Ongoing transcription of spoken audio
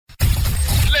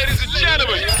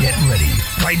cannabis. Get ready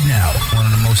right now. One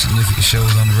of the most significant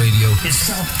shows on the radio is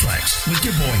SouthTraxxx with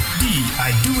your boy D.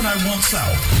 I Do What I Want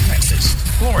South. Texas,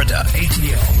 Florida,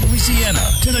 ATL, Louisiana,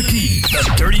 Tennessee, the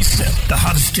Dirty Sip, the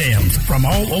hottest jams from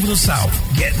all over the South.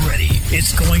 Get ready.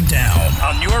 It's going down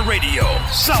on your radio.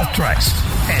 SouthTraxxx.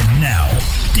 And now,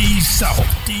 D South.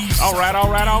 All right.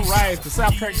 It's the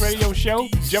SouthTraxxx radio show.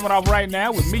 Jumping off right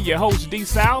now with me, your host, D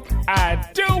South. I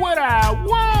do what I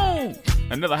want.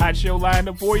 Another hot show lined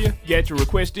up for you. Get your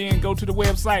request in. Go to the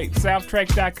website,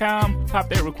 SouthTraxxx.com. Pop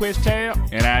that request tab,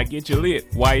 and I get you lit.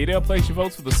 While you're there, place your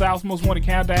votes for the South's Most Wanted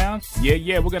Countdown.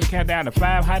 Yeah, we're going to count down the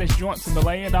 5 hottest joints in the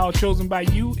land, all chosen by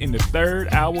you in the third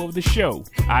hour of the show.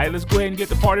 All right, let's go ahead and get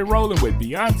the party rolling with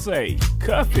Beyonce.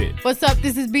 Cuff it. What's up?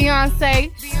 This is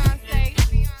Beyonce.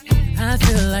 I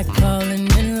feel like falling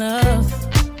in love.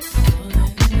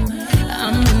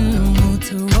 I'm in the mood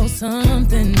to roll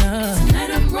something up.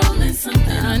 Tonight I'm rolling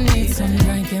something up. I need some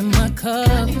drink in my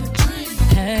cup.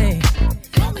 Hey,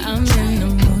 I'm in the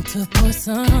mood to pour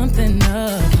something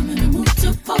up.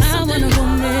 I wanna go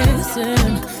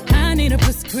missing. I need a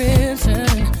prescription.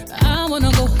 I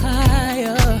wanna go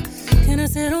higher. Can I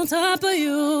sit on top of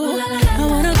you? I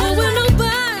wanna go where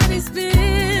nobody's been.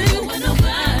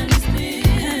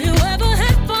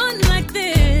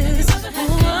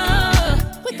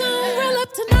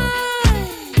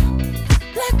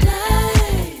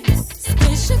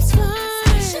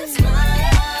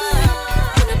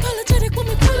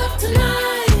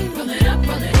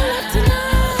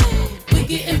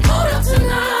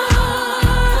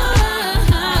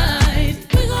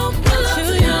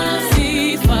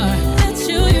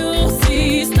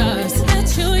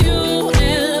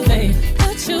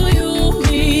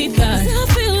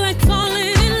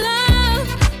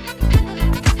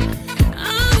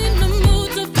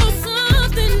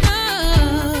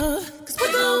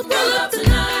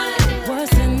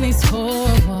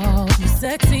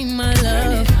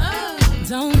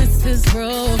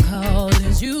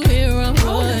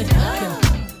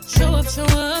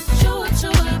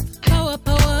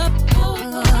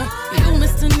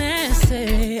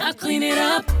 Clean it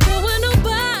up, go where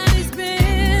nobody's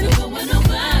been.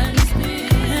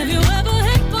 Have you ever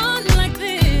had fun like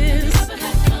this?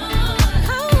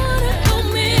 I wanna go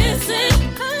missing.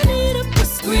 I need a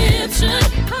prescription.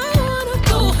 I wanna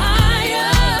go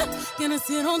higher. Gonna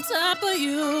sit on top of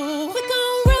you. We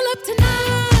gon' roll up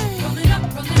tonight. Roll it up,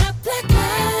 black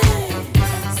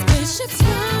lights. Spaceships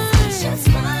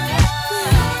fly.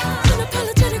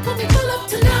 Unapologetic when we pull up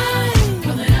tonight.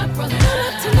 Roll it up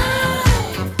tonight.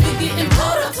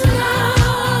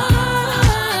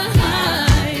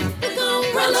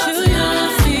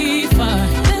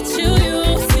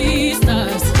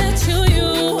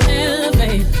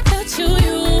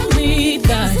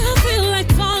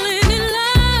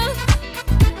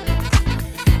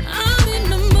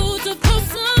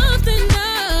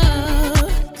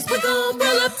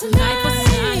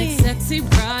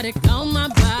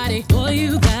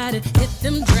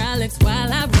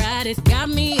 While I ride it, got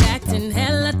me acting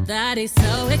hella thotty.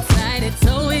 So excited,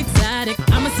 so exotic.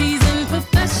 I'm a seasoned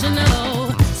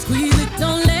professional. Squeeze it,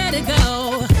 don't let it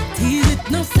go. Tease it,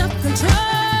 no self-control.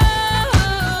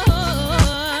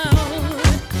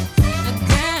 I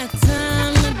got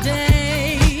time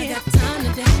today. I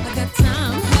got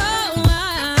time.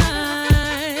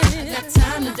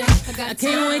 I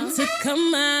can't wait to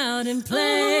come out and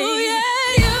play. Ooh, yeah.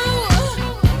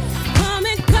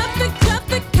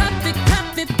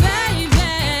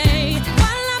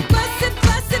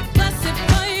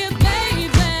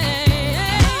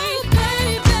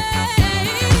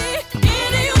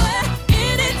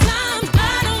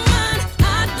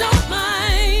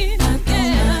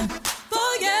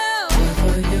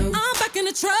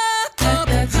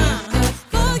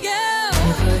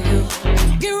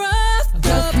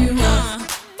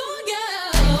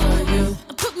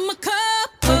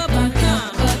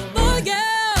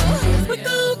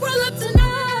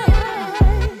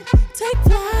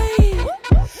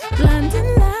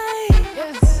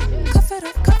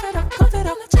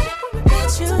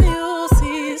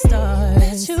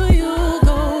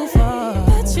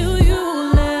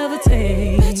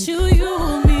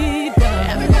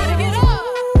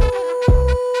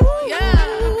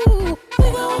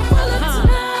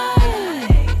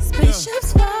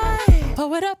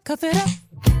 Cuff it up.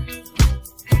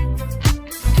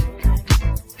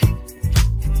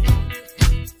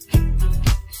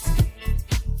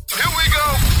 Here we go.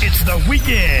 It's the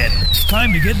weekend. It's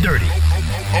time to get dirty.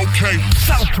 Okay.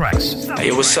 SouthTraxxx.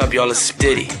 Hey, what's up, y'all? It's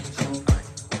Diddy.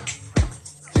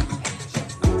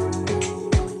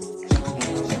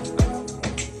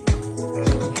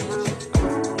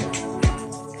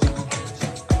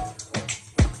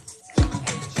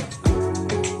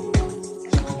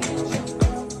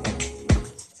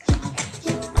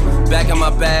 my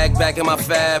bag, back in my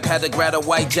fab. Had to grab a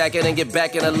white jacket and get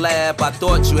back in the lab. I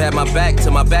thought you had my back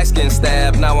till my back's getting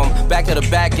stabbed. Now I'm back at the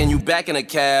back and you back in the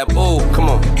cab. Ooh, come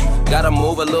on. Gotta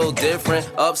move a little different.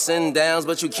 Ups and downs,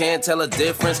 but you can't tell a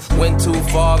difference. Went too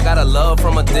far, gotta love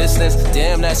from a distance.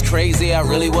 Damn, that's crazy, I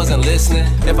really wasn't listening.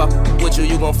 If I with you,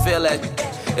 you gon' feel that.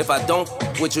 If I don't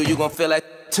with you, you gon' feel that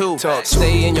too.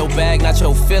 Stay in your bag, not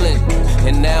your feeling.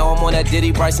 And now I'm on that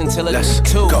Diddy Bryson Tiller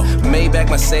too. Maybach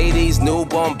Mercedes,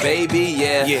 newborn baby,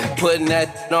 yeah. Putting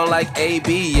that on like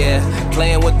AB, yeah.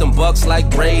 Playing with them bucks like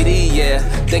Brady, yeah.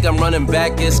 Think I'm running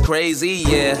back, it's crazy,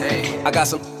 yeah. I got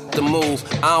some to move.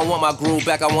 I don't want my groove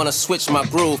back, I wanna switch my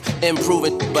groove.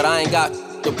 Improving, but I ain't got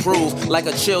to prove. Like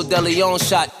a chill DeLeon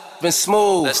shot, been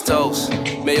smooth. Let's toast.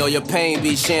 May all your pain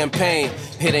be champagne.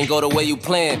 It ain't go the way you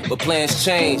planned, but plans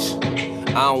change.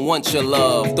 I don't want your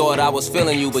love. Thought I was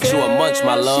feeling you, but you a munch,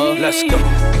 my love. Let's go.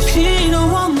 She don't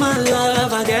want my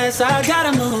love, I guess I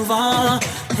gotta move on.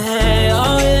 Hey,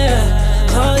 oh yeah,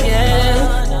 oh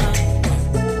yeah.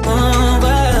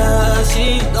 But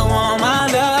she don't want my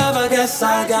love, I guess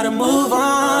I gotta move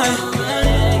on.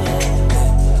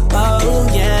 Oh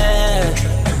yeah.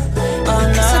 Oh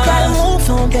no. So gotta move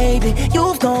on, baby.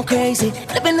 You've gone crazy.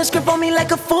 Flipping the script on me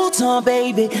like a futon,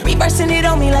 baby. Reversing it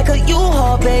on me like a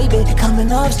U-Haul, baby.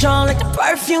 Coming off strong like the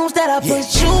perfumes that I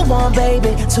put you on,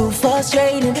 baby. Too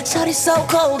frustrating. Shawty so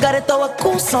cold, gotta throw a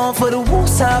cool song for the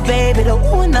woo-side, baby. The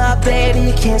woo-and-I, baby.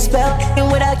 You can't spell it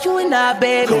without you and I,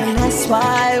 baby. And that's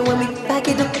why when we back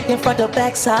it up in front of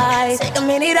backside, take a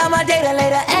minute out my day to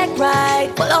later act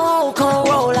right. Pull a whole con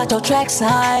roll out your track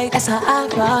side. That's how I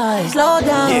ride. Slow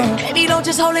down, baby, don't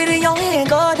just hold it in your hand,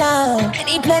 go down.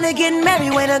 Any plan of getting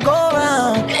married when I go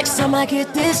around. Next time I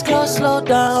get this close, slow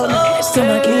down. Next time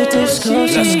I get this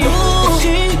close, let's go.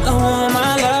 She don't want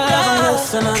my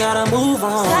love, and I gotta move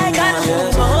on. I gotta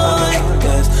move on.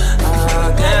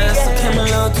 I guess I came a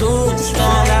little too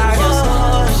strong. I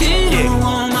guess she don't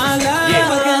want my love.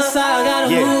 I guess I gotta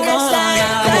move on. I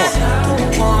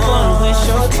don't wanna waste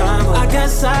your time. I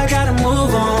guess I gotta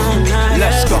move on.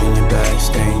 Let's go.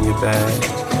 Stay in your bag, get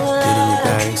in your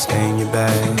bag, stay in your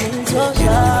bag. Get in your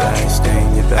bag, stay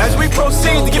in your bag. As we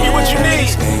proceed to give you what you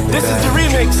need, this is the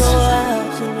remix.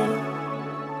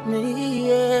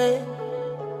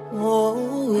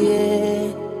 Oh yeah,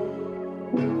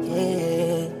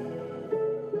 yeah.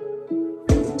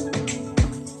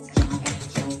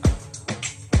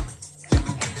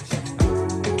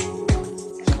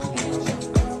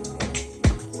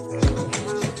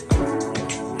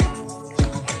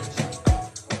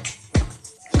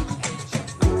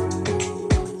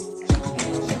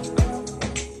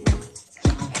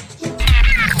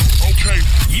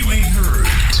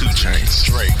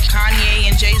 Kanye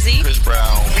and Jay-Z, Chris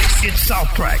Brown. It's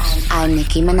SouthTraxxx. I'm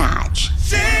Nicki Minaj.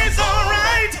 She's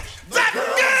alright, that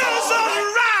girl's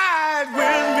alright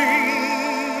with me.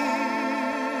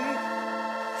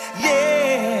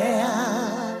 Yeah.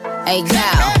 Hey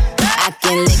girl, I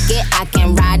can lick it, I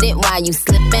can ride it while you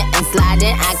slipping and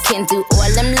sliding. I can do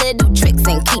all them little tricks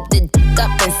and keep the dick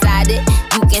up inside it.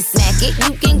 You can smack it,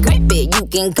 you can grip it, you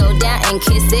can go down and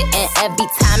kiss it. And every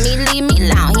time he leave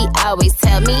me alone, he always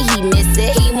tell me he miss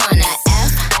it. He wanna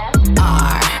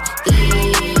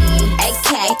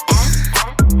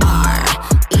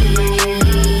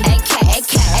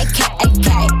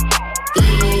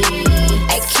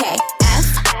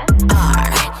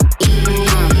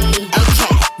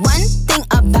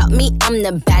I'm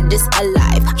the baddest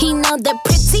alive. He know the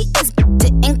prettiest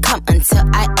didn't come until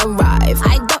I arrive.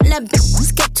 I don't let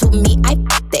bitches get to me. I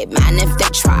f*** they man if they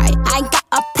try. I got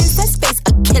a princess face,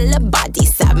 a killer body,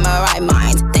 samurai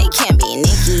mind. They can't be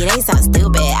Nicki, they sound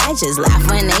stupid. I just laugh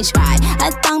when they try. A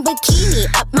thong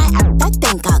bikini up my ass, I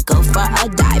think I'll go for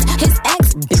a dive. His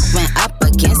ex bitch went up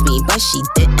against me, but she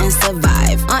didn't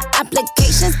survive. On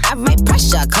applications, I write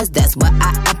pressure, cause that's what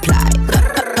I apply.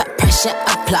 Pressure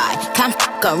apply, can't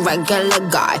fuck a regular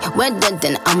guy. Wetter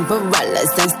than umbrellas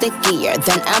and stickier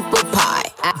than apple pie.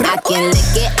 I can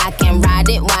lick it, I can ride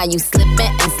it while you slipping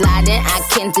and sliding. I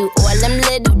can do all them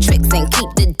little tricks and keep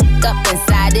the dick up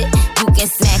inside it. You can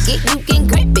smack it, you can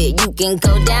grip it, you can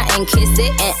go down and kiss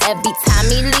it. And every time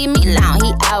he leave me alone,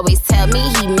 he always tell me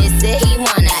he miss it. He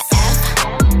wanna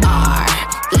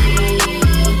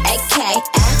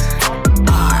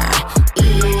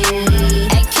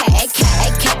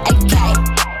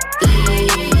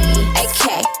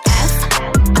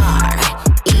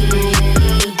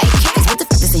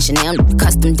Chanel,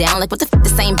 custom down. Like, what the f***, the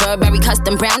same Burberry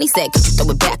custom brown? He said, could you throw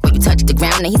it back when you touch the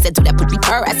ground? And he said, do that pussy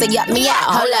purr. I said, yup, me out.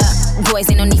 Hold up. Boys,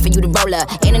 ain't no need for you to roll up.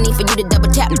 Ain't no need for you to double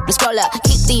tap, scroll up.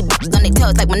 Keep these bitches on their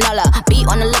toes like Manola. Be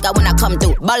on the lookout when I come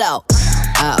through. Bolo.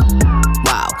 Oh,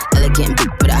 wow. Elegant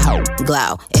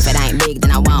glow. If it ain't big,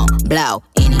 then I won't blow.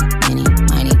 Any,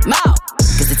 money, more.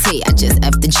 Cause the T, I just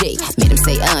F the G. Made him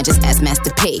say, just ask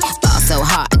Master P. Ball so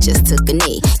hard, I just took a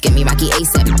knee. Give me Rocky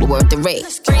ASAP, worth the rate.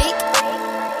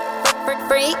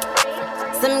 Freak.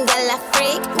 Some gala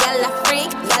freak.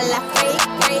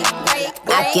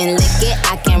 I can lick it,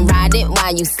 I can ride it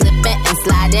while you slipping and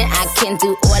sliding. I can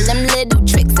do all them little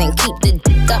tricks and keep the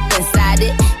dick up inside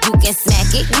it. You can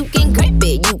smack it, you can grip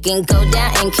it, you can go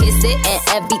down and kiss it. And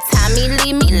every time he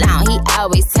leave me alone, he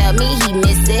always tell me he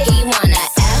miss it. He wanna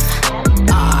F-R-E-A-K,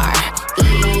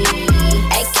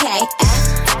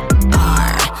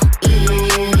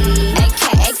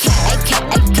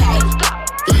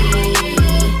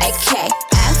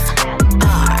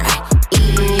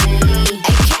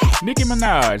 Nicki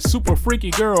Minaj, super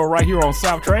freaky girl right here on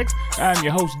SouthTraxxx. I'm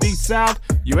your host, D South.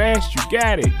 You asked, you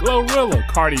got it. Glorilla,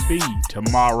 Cardi B,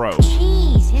 tomorrow.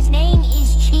 Cheese, his name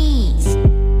is Cheese.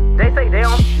 They say they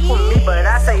don't f with me, but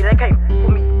I say they can't f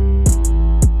with me.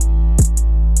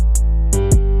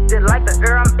 Just like the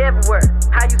air, I'm everywhere.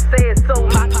 How you say it so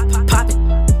Pop it.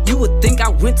 You would think I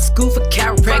went to school for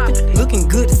chiropractic. Looking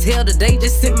good as hell today,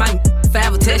 just sent my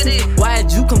 5 attachments.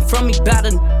 Why'd you come from me about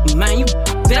a man? You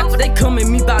back, they come at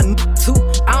me about too.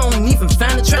 I don't even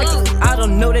find attractive. I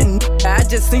don't know that I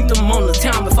just seen them on the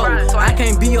town before. I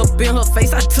can't be up in her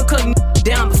face, I took her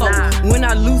down before. When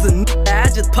I lose a I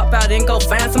just pop out and go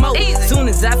find some more. Soon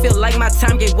as I feel like my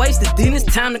time get wasted, then it's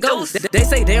time to go. They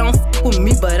say they don't f with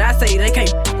me, but I say they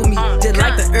can't f with me. Just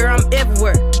like the air, I'm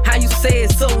everywhere. How you say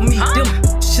it so with me? Them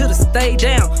should've stayed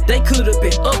down. They could've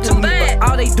been up to me, but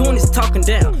all they doing is talking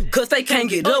down. Cause they can't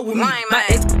get up with me. My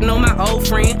ex know my old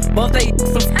friend, both they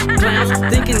some clowns.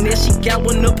 Thinking that she got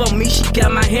one up on me, she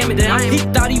got my hand me down. He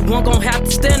thought he wasn't gon' have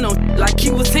to stand on like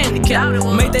he was handicapped.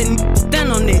 Made that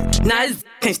stand on it. Now this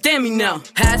can't stand me now.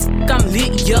 High as I'm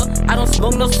lit, yeah. I don't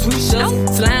smoke no sweet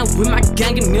shots. Slime with my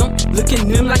gang and them, looking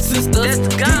them like sisters. That's the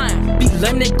gun. Be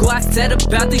letting they go outside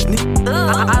about these niggas.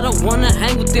 I don't wanna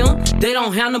hang with them. They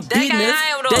don't have no business.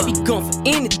 They be going for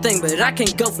anything, but I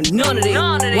can't go for none of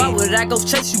that. Why would I go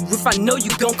chase you if I know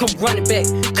you gon' come running back?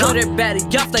 Cut everybody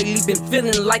off lately, been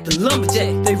feeling like the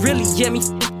lumberjack. They really get me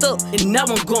f***ed up, and now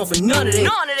I'm going for none of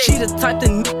that. She the type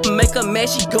to make her mad,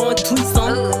 she going tweet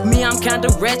some. Me, I'm kinda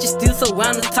ratchet still, so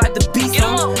I'm the type to be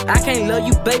some. I can't love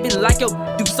you, baby, like your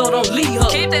do, so don't leave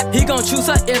her. He gon' choose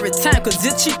her every time, cause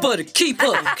it's cheaper to keep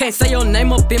her. Can't say your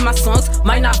name up in my songs,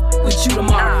 might not f with you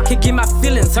tomorrow. Can't get my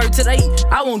feelings hurt today,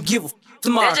 I won't give a f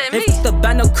tomorrow. If the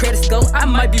buy no credit score, I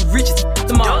might be rich as f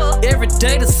tomorrow. Every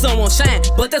day the sun won't shine,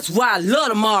 but that's why I love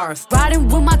tomorrow. Riding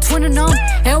with my twin and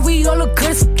and we all look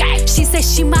good as f. She said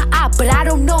she my eye, but I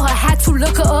don't know her, had to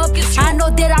look her up. I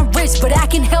know that I'm rich, but I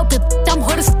can help it, I'm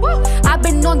hood as f. I've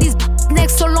been on these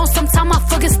next so long, sometimes I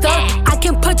fucking stuck. I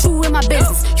can put you in my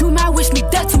business, you might wish me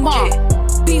dead tomorrow.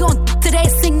 Be on today,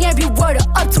 sing every word of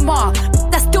up tomorrow.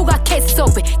 I still got cases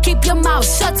open, keep your mouth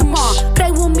shut tomorrow.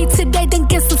 Play with me today, then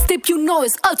get some sleep, you know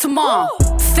it's up tomorrow.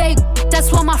 Fake,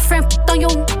 that's why my friend on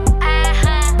your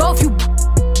both you.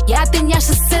 Yeah, I think y'all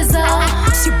should scissor.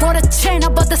 She bought a chain, I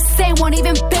bought the same one,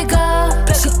 even bigger.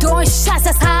 She throwing shots,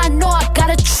 that's how I know I got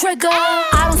a trigger.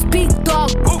 I don't speak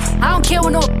dog, I don't care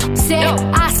what no say.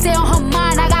 I stay on her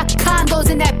mind, I got condos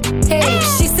in that head.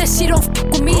 She said she don't f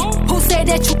with me, who said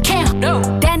that you can't?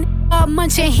 Then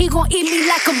munchin', he gon' eat me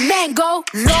like a mango.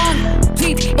 Long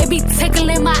deep, it be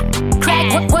tickling my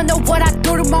crack. Wonder what I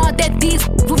do tomorrow that these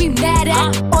will be mad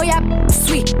at. Oh yeah,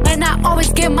 sweet, and I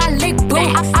always get my lick boo.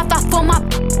 I fight for my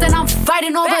then I'm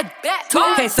fighting over that.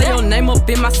 Can't say your name up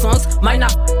in my songs, might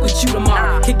not f with you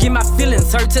tomorrow. Can't get my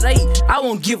feelings hurt today, I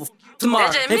won't give a f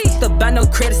tomorrow. If the buy no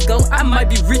credit score, I might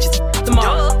be rich as f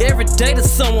tomorrow. Every day the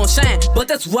sun won't shine, but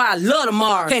that's why I love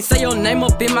tomorrow. Can't say your name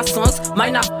up in my songs,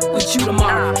 might not f with you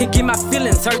tomorrow. Can't get my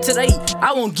feelings hurt today,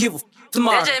 I won't give a f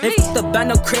tomorrow. If the buy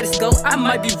no credit score, I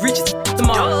might be rich as f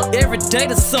tomorrow. Every day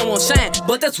the sun won't shine,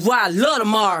 but that's why I love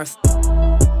tomorrow.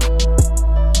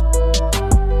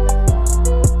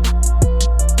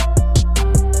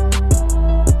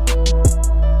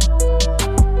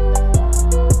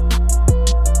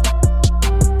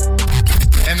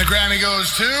 Grammy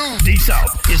goes to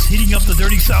D-South is heating up the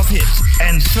Dirty South hits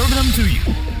and serving them to you.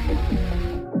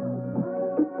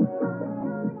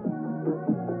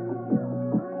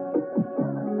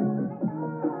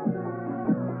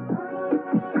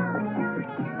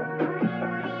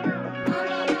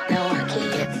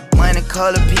 Money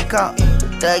color peacock,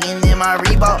 thuggin' in my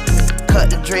Reebok. Cut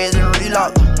the dreads and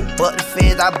relock. Butt the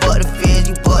feds, I butt the feds,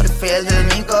 you butt the feds, let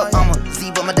link up. I'ma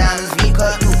see but my diamonds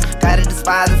V-cut. Gotta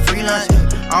despise a free lunch.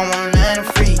 I want nothing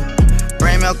free.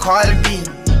 Bring me a Cardi B,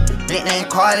 nickname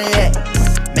Cardiac,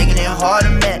 making it hard to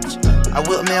match. I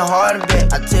whipped me harder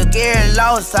back. I took every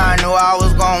loss, I knew I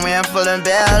was gon' win for the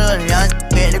battle. Young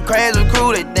with the crazy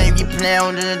crew, they think you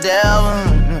playin' with the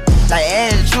devil. Like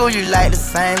ain't it true, you like the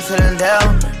same to the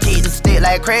devil. Keep the stick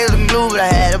like crazy glue, but I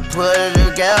had to put it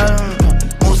together.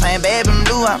 Same baby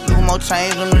blue, I blew more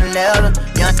chains than the leather.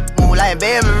 Young move like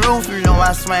baby roof, you know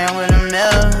I swam with the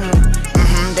metal.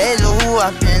 Deja vu, I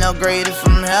been upgraded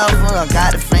from hell. I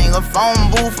got the finger phone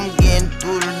booth, I'm getting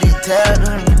through the details.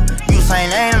 You say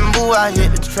name and boo, I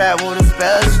hit the trap with a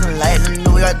special. Like the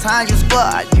New York Times, you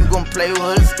spot, you gon' play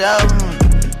with a step.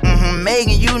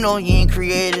 Megan, you know you ain't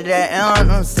created that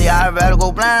anthem. Say I'd rather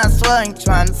go blind, I swear I ain't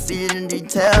trying to see the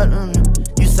details.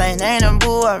 You say name and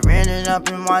boo, I ran it up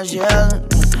in my shell.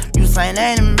 You say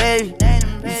name and baby,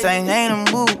 you say name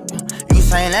and boo. You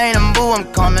say name and boo,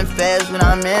 I'm coming fast when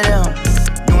I'm in him.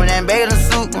 You in that bathing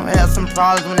suit, gon' have some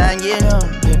problems when I get him.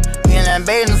 You in that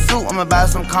bathing suit, I'ma buy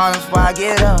some condoms before I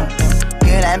get him.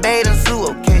 You in that bathing suit,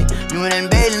 okay, you in that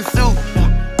bathing suit.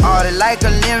 All the like a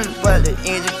limit, but the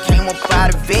engine came up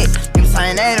out of it. You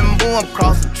say name and boo, I'm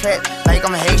crossing the track like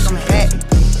I'm a Haitian hat.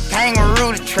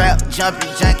 Kangaroo the trap, jumping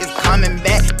junkies coming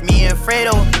back. Me and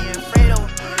Fredo,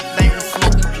 think we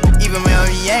smoking. Even when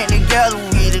we ain't together,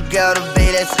 we together,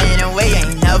 babe, that's anyway.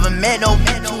 Ain't never met no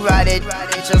bitch who ride it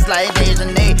just like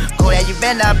Dejanay. Go that you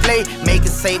better not play, make it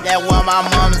safe, that what my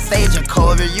mama say.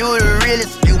 Jacoby, you the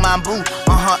realest, you my boo,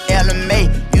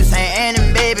 LMA. You say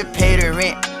Annie, baby, pay the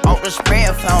rent, off the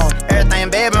spread phone. Everything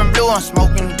baby and blue, I'm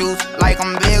smoking deuce like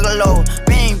I'm Bigelow.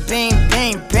 Bing, bing,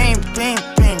 bing, bing, bing,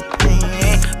 bing, bing,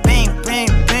 bing, bing,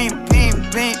 bing, bing,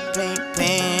 bing, bing,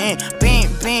 bing, bing,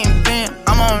 bing, bing.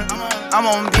 I'm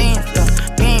on beans,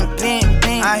 bing, bing,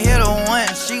 bing. I hit her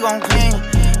once, she gon' clean.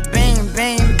 Bing,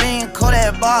 bing, bing, call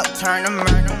that box, turn the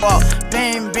murder ball.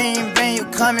 Bing, bing, bing, you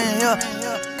coming here,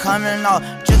 coming off.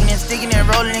 Jigging and sticking and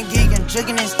rolling and geeking,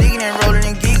 jigging and sticking and rolling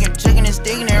and geeking, jigging and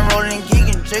sticking and rolling and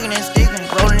geeking, jigging and sticking,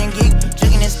 rolling and geeking,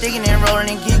 jigging and sticking and rolling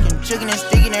and geeking, jigging and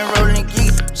sticking and rolling and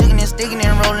geeking, jigging and sticking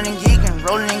and rolling and geeking,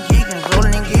 rolling and geeking,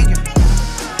 rolling and geeking.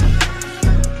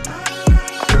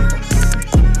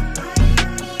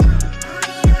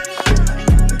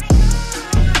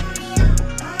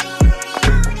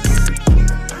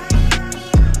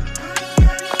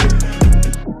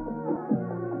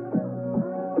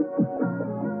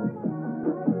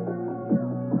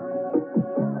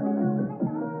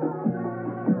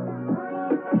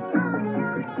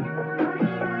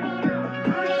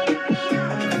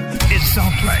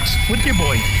 SouthTraxxx with your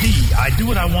boy D. I do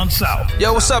what I want South.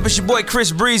 Yo, what's up? It's your boy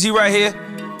Chris Breezy right here.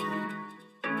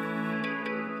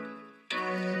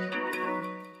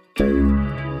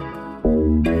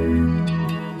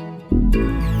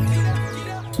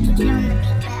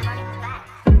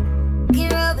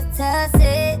 Get over, toss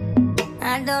it.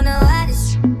 I don't know why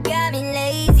this got me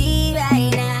lazy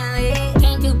right now. Yeah.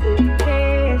 Can't do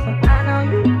care, so I know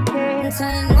you care. I'm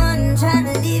 21, trying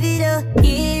to live it up.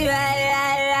 Yeah,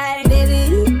 right, baby.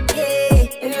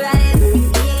 Yeah, right,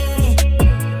 yeah.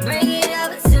 Bring it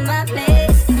over to my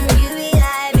place. You be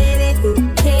like, baby, who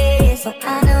cares? So I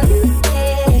know you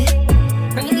care.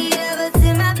 Bring it over to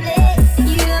my place.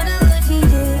 You don't know what you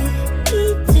do.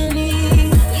 Keep to me.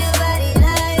 Your body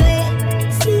lightweight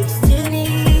speaks to me.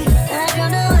 I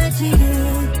don't know what you do.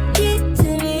 Get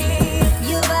to me.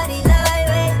 Your body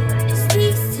lightweight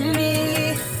speaks to me.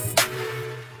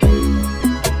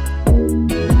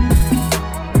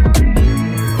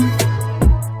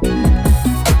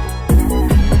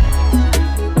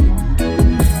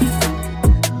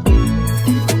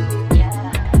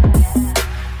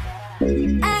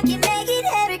 I can make it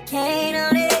hurricane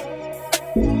on it.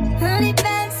 100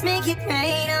 bucks make it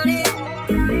rain on it.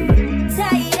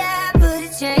 Tie it up, put a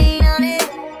chain on it.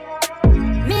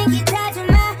 Make you tattoo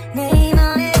my name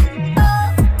on it.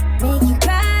 Oh, make you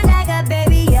cry like a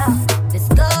baby, yeah. Let's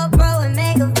go, bro, and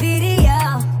make a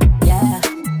video, yeah.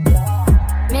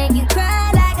 Make you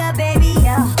cry like a baby,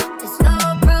 yeah. Let's go,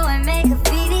 bro, and make a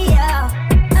video.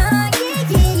 Oh, yeah,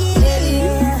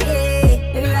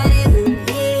 right,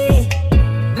 yeah.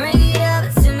 Bring it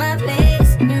over to my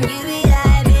place. And you be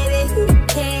like, baby, who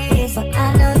cares? So I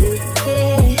know you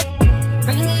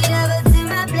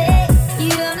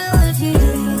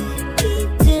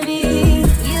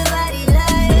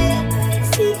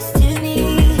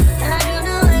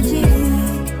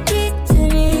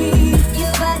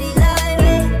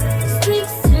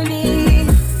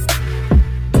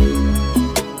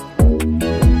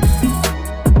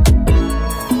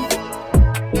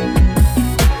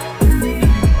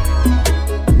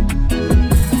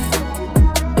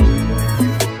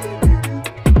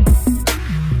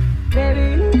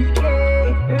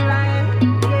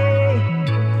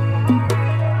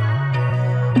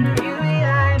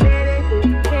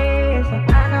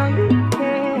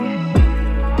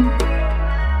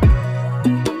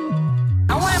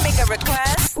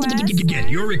Get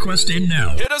your request in now.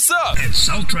 Hit us up at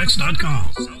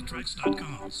SouthTraxxx.com.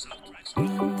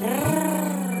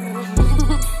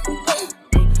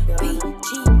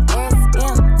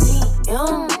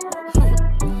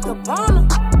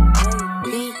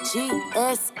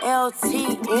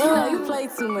 BGSLTM. You play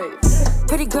too much.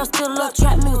 Pretty girl still love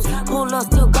trap music. Pull up,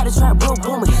 still got a trap real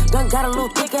booming. Done got a little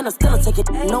thick and I still take it.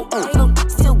 No ain't. No,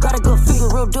 still got a good figure,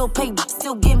 real deal pay.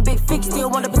 Still getting big fix. Still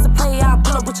want a piece of play. I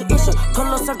pull up with your issue. Pull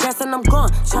up some gas and I'm gone.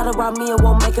 Try to rob me and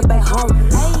won't make it back home.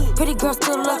 Hey, pretty girl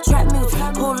still love trap music.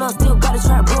 Pull up, still got a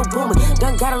trap real booming.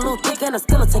 Done got a little thick and I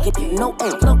still take it. No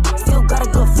ain't. No, still got a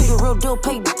good figure, real deal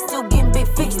pay. Still getting big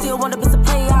fix. Still want a piece of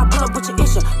play. I pull up with your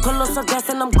issue. Pull up some gas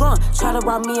and I'm gone. Try to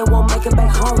rob me and won't make it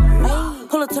back home. Hey.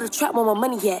 Pull up to the trap where my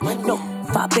money at. No,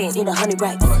 5 bands in 100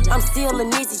 racks. I'm still in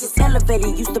this, it's just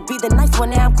elevated. Used to be the nice one,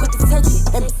 now I'm quick to touch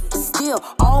it. And still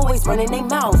always running their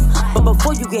mouth. But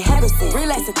before you get hesitant,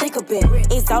 relax and think a bit.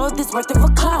 Is all of this worth it for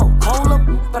clout? Hold up,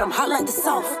 but I'm hot like the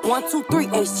South. 1, 2, 3,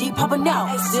 HG popping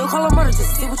out. Still call a murder,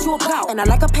 just see what you about. And I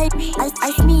like a pay,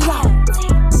 ice me out.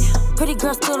 Pretty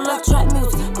girl still love trap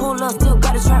music. Pull up, still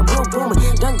got a trap real booming.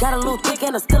 Done got a little thick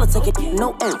and I still take it.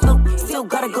 No ain't. No, still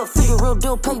got a good figure, real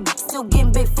deal pay. Still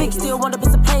getting big fix. Still want a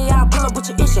piece of play. I pull up with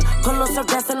your issue. Pull up some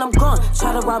gas and I'm gone.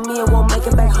 Try to rob me and won't make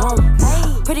it back home. Hey,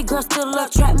 pretty girl still love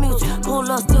trap music.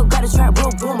 Pull up, still got a trap real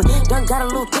booming. Done got a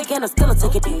little thick and I still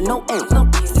take it. No ain't. No,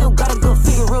 still got a good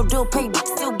figure, real deal pay.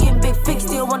 Still getting big fix.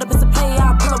 Still want a piece of play.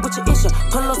 I pull up with your issue.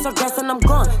 Pull up some gas and I'm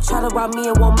gone. Try to rob me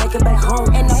and won't make it back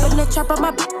home. And up in the trap, I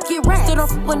might get right. Still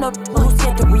don't with no who's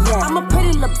yet to react. I'm a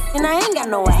pretty little and I ain't got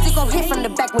no ass. Still gon' hit from the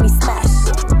back when he smash.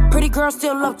 Pretty girls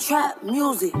still love trap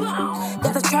music.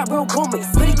 Got the trap real booming.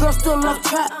 Pretty girls still love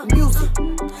trap music.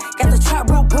 Got the trap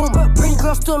real booming. Pretty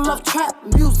girls still love trap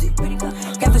music.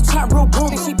 Got the trap real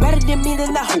booming. She better than me,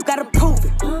 then that hoe gotta prove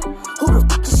it. Who the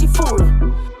f is she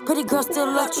fooling? Pretty girl still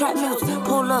love trap music.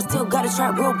 Pull up, still got a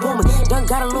trap real booming. Done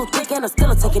got a little thick and I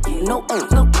still take it. No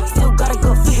ain't. No, still got a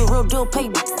good figure, real deal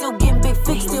pay. Still getting big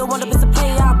fix. Still want a piece of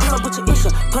play. I pull up with your issue.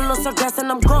 Pull up some gas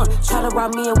and I'm gone. Try to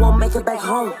rob me and won't make it back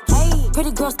home. Hey,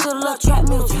 pretty girl still love trap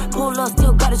music. Pull up,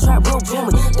 still got a trap real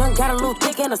booming. Done got a little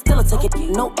thick and I still take it.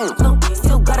 No ain't. No,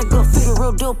 still got a good figure,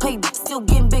 real deal pay. Still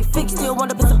getting big fix. Still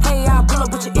want a piece of play. I pull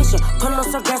up with your issue. Pull up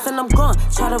some gas and I'm gone.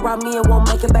 Try to rob me and won't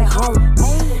make it back home.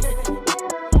 Hey.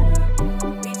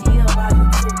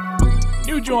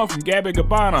 New joint from Gabby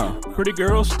Gabbana. Pretty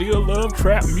girls still love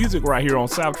trap music right here on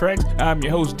SouthTraxxx. I'm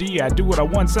your host D. I do what I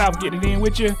want South. Getting it in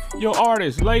with you. Your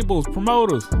artists, labels,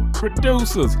 promoters,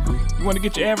 producers. You want to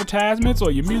get your advertisements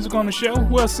or your music on the show?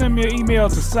 Well, send me an email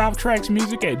to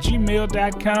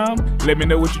SouthTraxxxmusic@gmail.com. Let me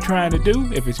know what you're trying to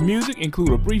do. If it's music,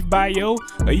 include a brief bio,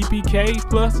 a EPK,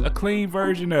 plus a clean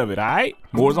version of it, alright?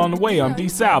 More's on the way. I'm D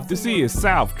South. This is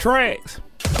SouthTraxxx.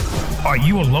 Are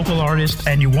you a local artist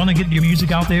and you want to get your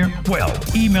music out there? Well,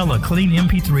 email a clean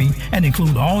MP3 and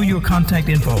include all your contact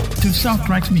info to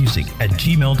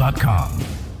SouthTraxxmusic@gmail.com.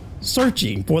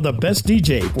 Searching for the best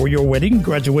DJ for your wedding,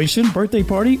 graduation, birthday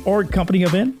party, or company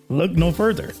event? Look no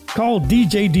further. Call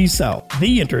DJ D South,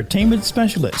 the entertainment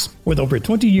specialist with over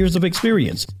 20 years of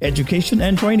experience, education,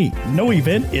 and training. No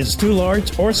event is too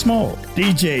large or small.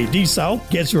 DJ D South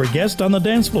gets your guest on the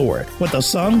dance floor with the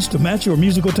songs to match your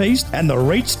musical taste and the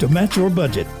rates to match your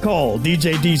budget. Call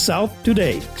DJ D South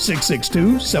today,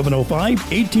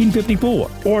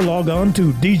 662-705-1854, or log on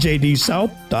to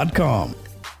djdsouth.com.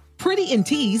 Pretty in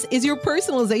Tees is your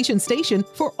personalization station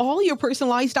for all your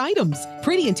personalized items.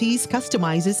 Pretty in Tees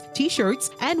customizes t-shirts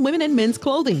and women and men's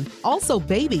clothing, also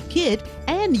baby, kid,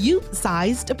 and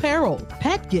youth-sized apparel,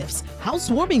 pet gifts,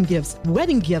 housewarming gifts,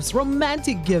 wedding gifts,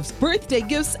 romantic gifts, birthday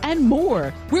gifts, and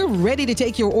more. We're ready to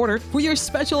take your order for your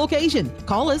special occasion.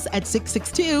 Call us at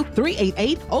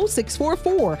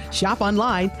 662-388-0644. Shop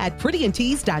online at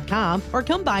prettyandtees.com or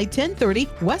come by 1030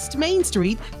 West Main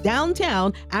Street,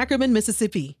 downtown Ackerman,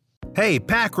 Mississippi. Hey,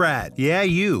 Pack Rat. Yeah,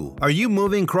 you. Are you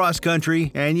moving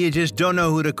cross-country and you just don't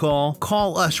know who to call?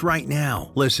 Call us right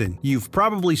now. Listen, you've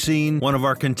probably seen one of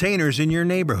our containers in your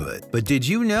neighborhood, but did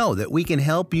you know that we can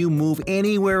help you move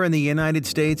anywhere in the United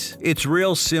States? It's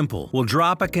real simple. We'll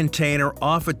drop a container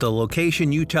off at the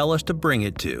location you tell us to bring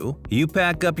it to. You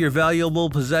pack up your valuable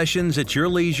possessions at your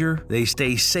leisure. They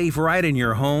stay safe right in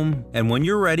your home. And when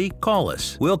you're ready, call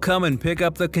us. We'll come and pick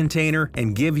up the container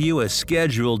and give you a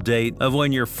scheduled date of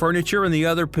when your furniture and the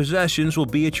other possessions will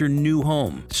be at your new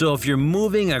home. So if you're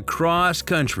moving across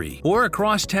country or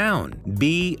across town,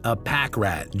 be a Pack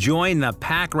Rat. Join the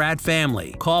Pack Rat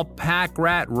family. Call Pack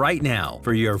Rat right now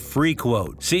for your free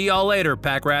quote. See y'all later,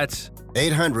 Pack Rats.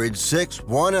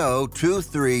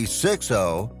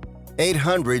 800-610-2360.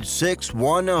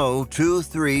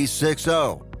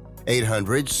 800-610-2360.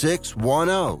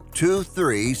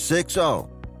 800-610-2360.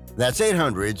 That's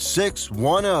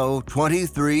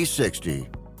 800-610-2360.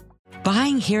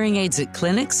 Buying hearing aids at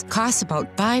clinics costs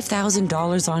about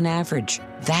 $5,000 on average.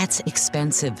 That's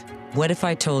expensive. What if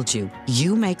I told you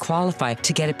you may qualify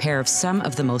to get a pair of some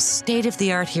of the most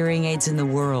state-of-the-art hearing aids in the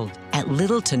world at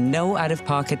little to no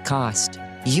out-of-pocket cost?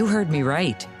 You heard me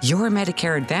right. Your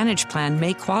Medicare Advantage plan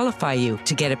may qualify you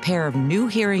to get a pair of new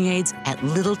hearing aids at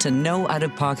little to no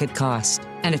out-of-pocket cost.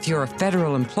 And if you're a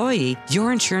federal employee,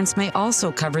 your insurance may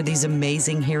also cover these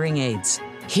amazing hearing aids.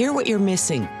 Hear what you're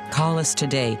missing. Call us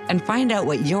today and find out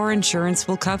what your insurance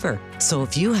will cover. So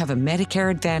if you have a Medicare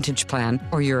Advantage plan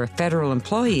or you're a federal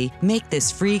employee, make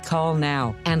this free call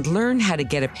now and learn how to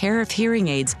get a pair of hearing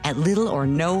aids at little or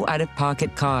no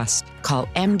out-of-pocket cost. Call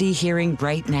MD Hearing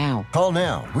right now. Call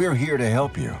now. We're here to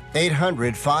help you.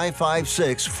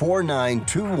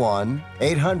 800-556-4921.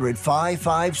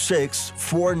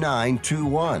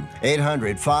 800-556-4921.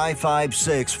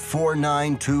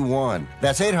 800-556-4921.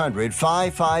 That's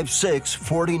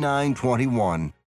 800-556-4921.